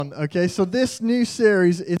Okay, so this new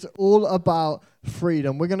series is all about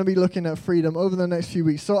freedom. We're going to be looking at freedom over the next few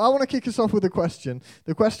weeks. So I want to kick us off with a question.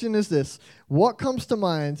 The question is this: what comes to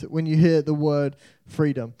mind when you hear the word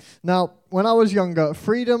freedom? Now, when I was younger,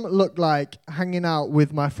 freedom looked like hanging out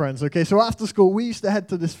with my friends. Okay, so after school, we used to head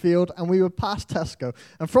to this field and we would pass Tesco.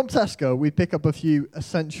 And from Tesco, we'd pick up a few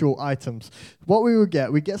essential items. What we would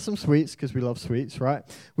get, we'd get some sweets because we love sweets, right?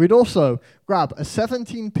 We'd also grab a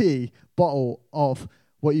 17p bottle of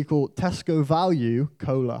what you call Tesco Value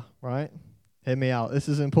Cola, right? Hear me out. This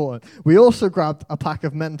is important. We also grabbed a pack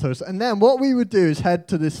of Mentos. And then what we would do is head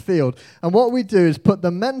to this field. And what we do is put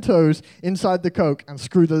the Mentos inside the Coke and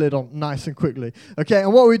screw the lid on nice and quickly. Okay,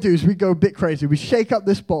 and what we do is we go a bit crazy. We shake up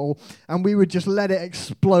this bottle and we would just let it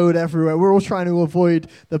explode everywhere. We're all trying to avoid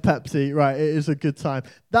the Pepsi, right? It is a good time.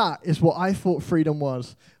 That is what I thought freedom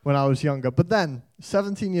was when I was younger. But then,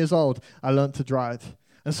 17 years old, I learned to drive.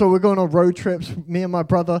 And so we're going on road trips, me and my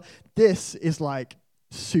brother. This is like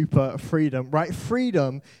super freedom, right?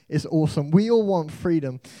 Freedom is awesome. We all want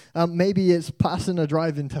freedom. Maybe it's passing a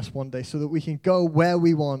driving test one day so that we can go where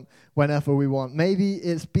we want, whenever we want. Maybe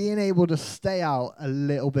it's being able to stay out a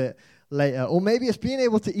little bit later. Or maybe it's being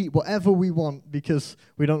able to eat whatever we want because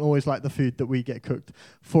we don't always like the food that we get cooked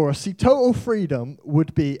for us. See, total freedom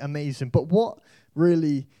would be amazing. But what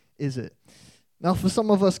really is it? Now, for some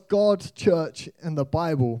of us, God, church, and the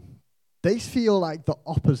Bible, they feel like the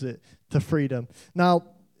opposite to freedom. Now,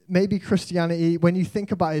 maybe Christianity, when you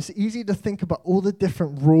think about it, it's easy to think about all the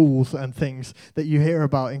different rules and things that you hear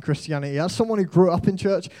about in Christianity. As someone who grew up in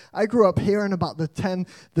church, I grew up hearing about the 10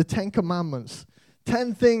 Commandments.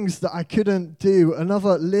 10 things that I couldn't do,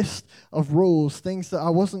 another list of rules, things that I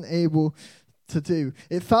wasn't able to do.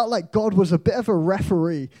 It felt like God was a bit of a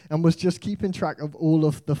referee and was just keeping track of all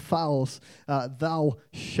of the fouls. Thou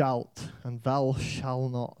shalt and thou shall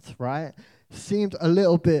not, right? Seemed a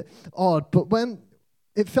little bit odd, but when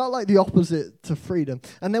it felt like the opposite to freedom.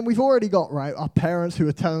 And then we've already got, right, our parents who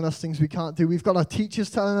are telling us things we can't do. We've got our teachers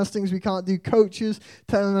telling us things we can't do, coaches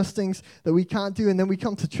telling us things that we can't do. And then we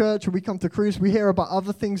come to church or we come to cruise, we hear about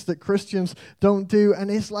other things that Christians don't do. And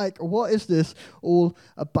it's like, what is this all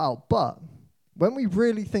about? But when we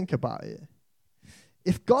really think about it,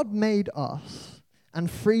 if God made us and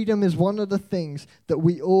freedom is one of the things that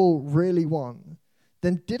we all really want,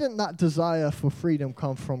 then didn't that desire for freedom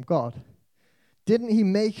come from God? Didn't he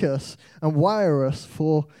make us and wire us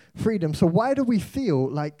for freedom? So why do we feel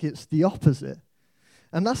like it's the opposite?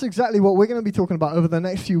 And that's exactly what we're going to be talking about over the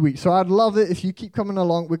next few weeks. So I'd love it if you keep coming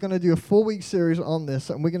along. We're going to do a 4-week series on this,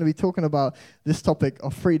 and we're going to be talking about this topic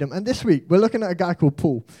of freedom. And this week, we're looking at a guy called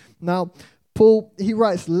Paul. Now, Paul, he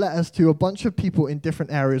writes letters to a bunch of people in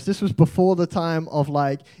different areas. This was before the time of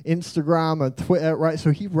like Instagram and Twitter, right?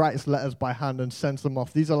 So he writes letters by hand and sends them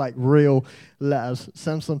off. These are like real letters,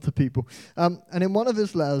 sends them to people. And in one of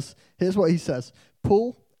his letters, here's what he says.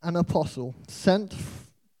 Paul, an apostle, sent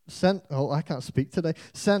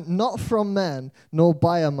not from men, nor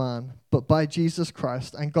by a man, but by Jesus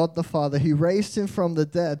Christ and God the Father, who raised him from the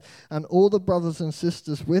dead, and all the brothers and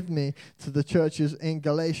sisters with me to the churches in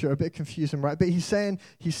Galatia. A bit confusing, right? But he's saying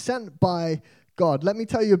he's sent by God. Let me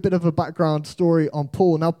tell you a bit of a background story on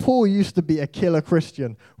Paul. Now, Paul used to be a killer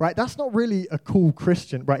Christian, right? That's not really a cool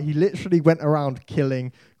Christian, right? He literally went around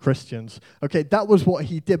killing Christians. Okay, that was what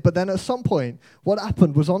he did. But then at some point, what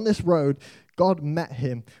happened was on this road, God met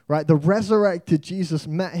him, right? The resurrected Jesus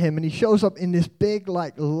met him, and he shows up in this big,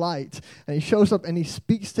 like, light, and he shows up and he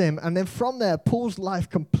speaks to him. And then from there, Paul's life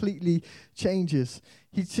completely changes.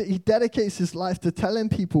 He dedicates his life to telling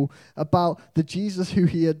people about the Jesus who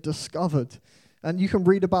he had discovered. And you can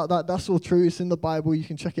read about that. That's all true. It's in the Bible. You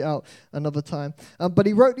can check it out another time. But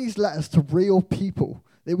he wrote these letters to real people.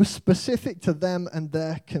 It was specific to them and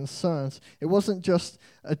their concerns. It wasn't just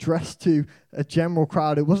addressed to a general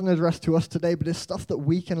crowd. It wasn't addressed to us today, but it's stuff that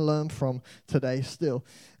we can learn from today still.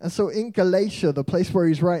 And so in Galatia, the place where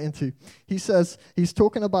he's writing to, he says he's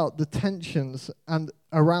talking about the tensions and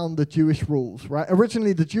around the Jewish rules, right?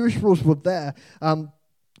 Originally, the Jewish rules were there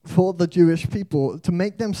for the Jewish people to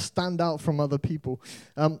make them stand out from other people.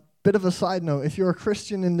 Bit of a side note, if you're a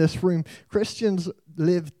Christian in this room, Christians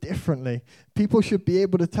live differently. People should be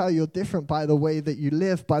able to tell you're different by the way that you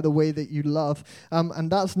live, by the way that you love.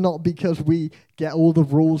 And that's not because we get all the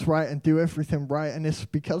rules right and do everything right. And it's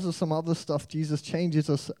because of some other stuff. Jesus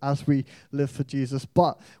changes us as we live for Jesus.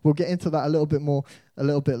 But we'll get into that a little bit more a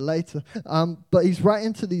little bit later. But he's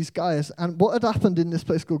writing to these guys. And what had happened in this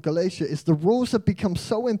place called Galatia is the rules had become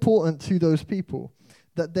so important to those people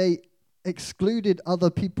that they excluded other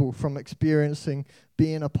people from experiencing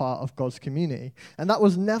being a part of God's community. And that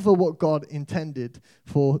was never what God intended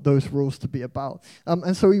for those rules to be about.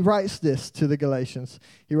 And so he writes this to the Galatians.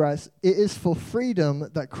 He writes, "It is for freedom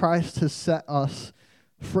that Christ has set us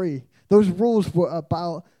free." Those rules were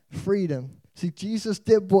about freedom. See, Jesus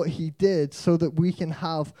did what he did so that we can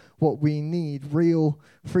have what we need, real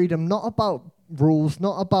freedom, not about rules,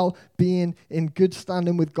 not about being in good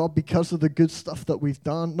standing with God because of the good stuff that we've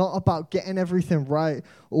done, not about getting everything right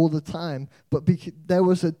all the time, but there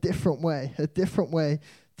was a different way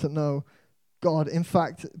to know God. In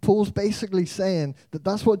fact, Paul's basically saying that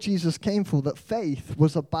that's what Jesus came for, that faith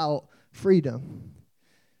was about freedom.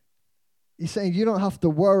 He's saying you don't have to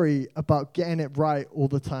worry about getting it right all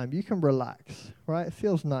the time. You can relax, right? It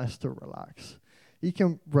feels nice to relax. You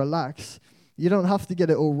can relax. You don't have to get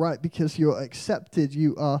it all right because you're accepted.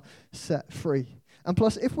 You are set free. And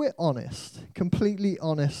plus, if we're honest, completely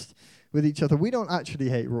honest with each other, we don't actually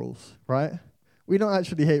hate rules, right? We don't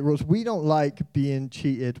actually hate rules. We don't like being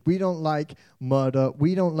cheated. We don't like murder.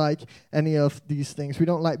 We don't like any of these things. We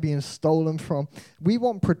don't like being stolen from. We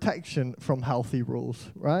want protection from healthy rules,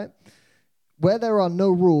 right? Where there are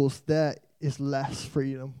no rules, there is less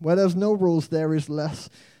freedom. Where there's no rules, there is less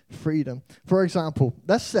freedom. For example,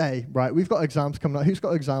 let's say, right, we've got exams coming up. Who's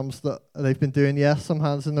got exams that they've been doing? Yes, some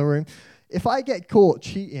hands in the room. If I get caught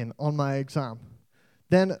cheating on my exam,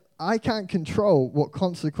 then I can't control what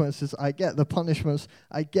consequences I get, the punishments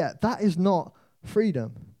I get. That is not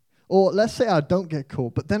freedom. Or let's say I don't get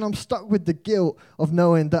caught, but then I'm stuck with the guilt of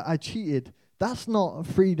knowing that I cheated. That's not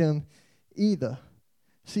freedom either.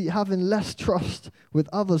 See, having less trust with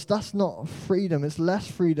others, that's not freedom. It's less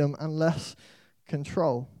freedom and less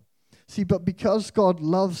control. See, but because God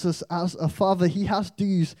loves us as a father, he has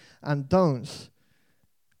do's and don'ts.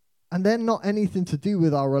 And they're not anything to do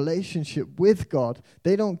with our relationship with God.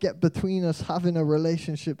 They don't get between us having a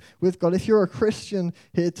relationship with God. If you're a Christian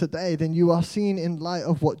here today, then you are seen in light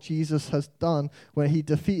of what Jesus has done when he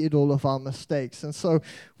defeated all of our mistakes. And so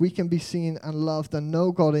we can be seen and loved and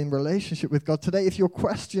know God in relationship with God. Today, if you're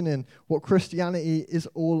questioning what Christianity is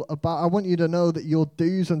all about, I want you to know that your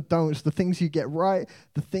do's and don'ts, the things you get right,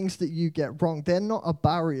 the things that you get wrong, they're not a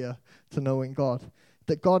barrier to knowing God.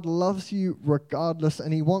 That God loves you regardless,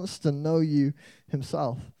 and he wants to know you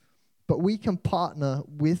himself. But we can partner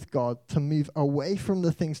with God to move away from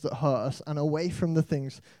the things that hurt us and away from the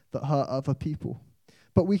things that hurt other people.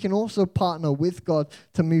 But we can also partner with God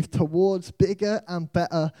to move towards bigger and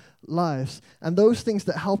better lives. And those things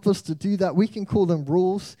that help us to do that, we can call them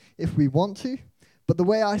rules if we want to. But the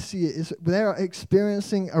way I see it is they're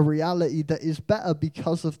experiencing a reality that is better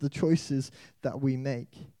because of the choices that we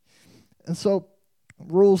make. And so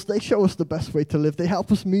rules, they show us the best way to live. They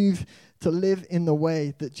help us move to live in the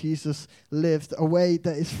way that Jesus lived, a way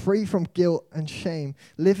that is free from guilt and shame.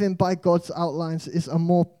 Living by God's outlines is a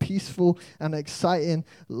more peaceful and exciting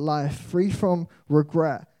life, free from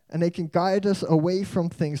regret. And they can guide us away from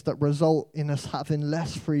things that result in us having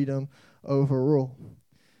less freedom overall.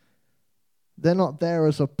 They're not there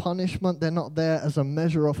as a punishment. They're not there as a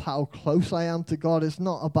measure of how close I am to God. It's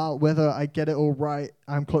not about whether I get it all right,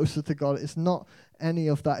 I'm closer to God. It's not any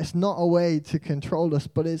of that. It's not a way to control us,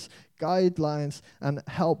 but it's guidelines and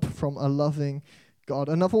help from a loving God.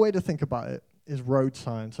 Another way to think about it is road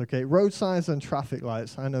signs, okay? Road signs and traffic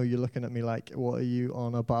lights. I know you're looking at me like, what are you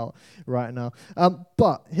on about right now?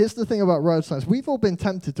 But here's the thing about road signs. We've all been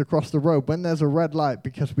tempted to cross the road when there's a red light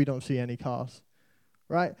because we don't see any cars,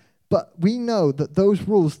 right? But we know that those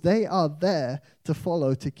rules, they are there to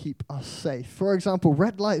follow to keep us safe. For example,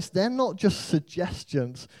 red lights, they're not just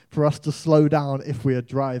suggestions for us to slow down if we are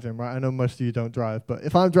driving, right? I know most of you don't drive, but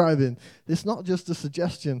if I'm driving, it's not just a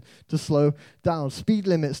suggestion to slow down. Speed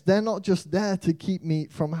limits, they're not just there to keep me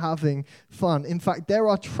from having fun. In fact, there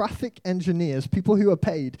are traffic engineers, people who are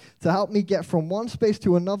paid to help me get from one space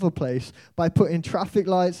to another place by putting traffic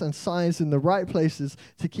lights and signs in the right places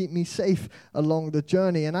to keep me safe along the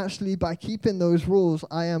journey. And actually, by keeping those rules,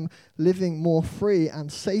 I am living more free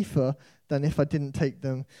and safer than if I didn't take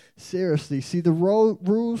them seriously. See, the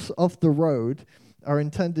rules of the road are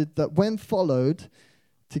intended that when followed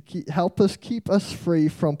to help us keep us free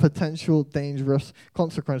from potential dangerous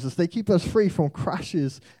consequences. They keep us free from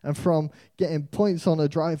crashes and from getting points on a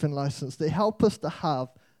driving license. They help us to have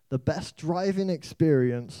the best driving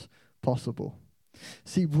experience possible.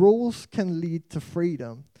 See, rules can lead to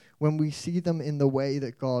freedom when we see them in the way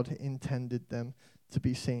that God intended them to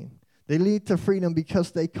be seen. They lead to freedom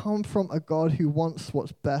because they come from a God who wants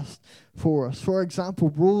what's best for us. For example,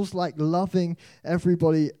 rules like loving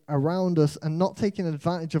everybody around us and not taking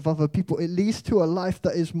advantage of other people, it leads to a life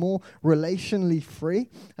that is more relationally free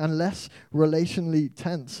and less relationally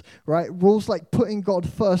tense, right? Rules like putting God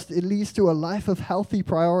first, it leads to a life of healthy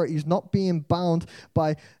priorities, not being bound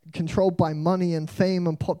by, controlled by money and fame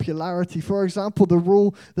and popularity. For example, the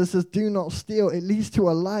rule that says do not steal, it leads to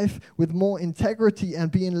a life with more integrity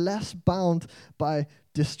and being less bound by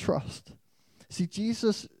distrust. See,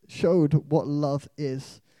 Jesus showed what love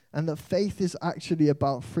is, and that faith is actually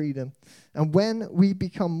about freedom. And when we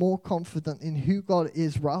become more confident in who God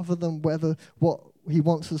is rather than what he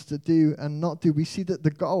wants us to do and not do, we see that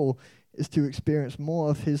the goal is to experience more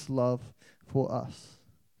of his love for us.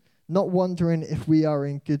 Not wondering if we are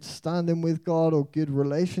in good standing with God or good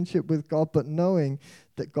relationship with God, but knowing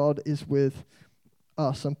that God is with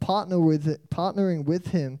us and partnering with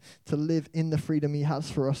him to live in the freedom he has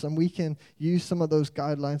for us. And we can use some of those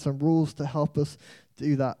guidelines and rules to help us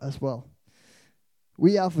do that as well.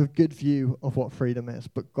 We have a good view of what freedom is,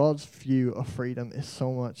 but God's view of freedom is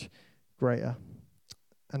so much greater.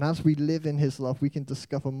 And as we live in his love, we can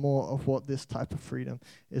discover more of what this type of freedom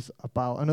is about. And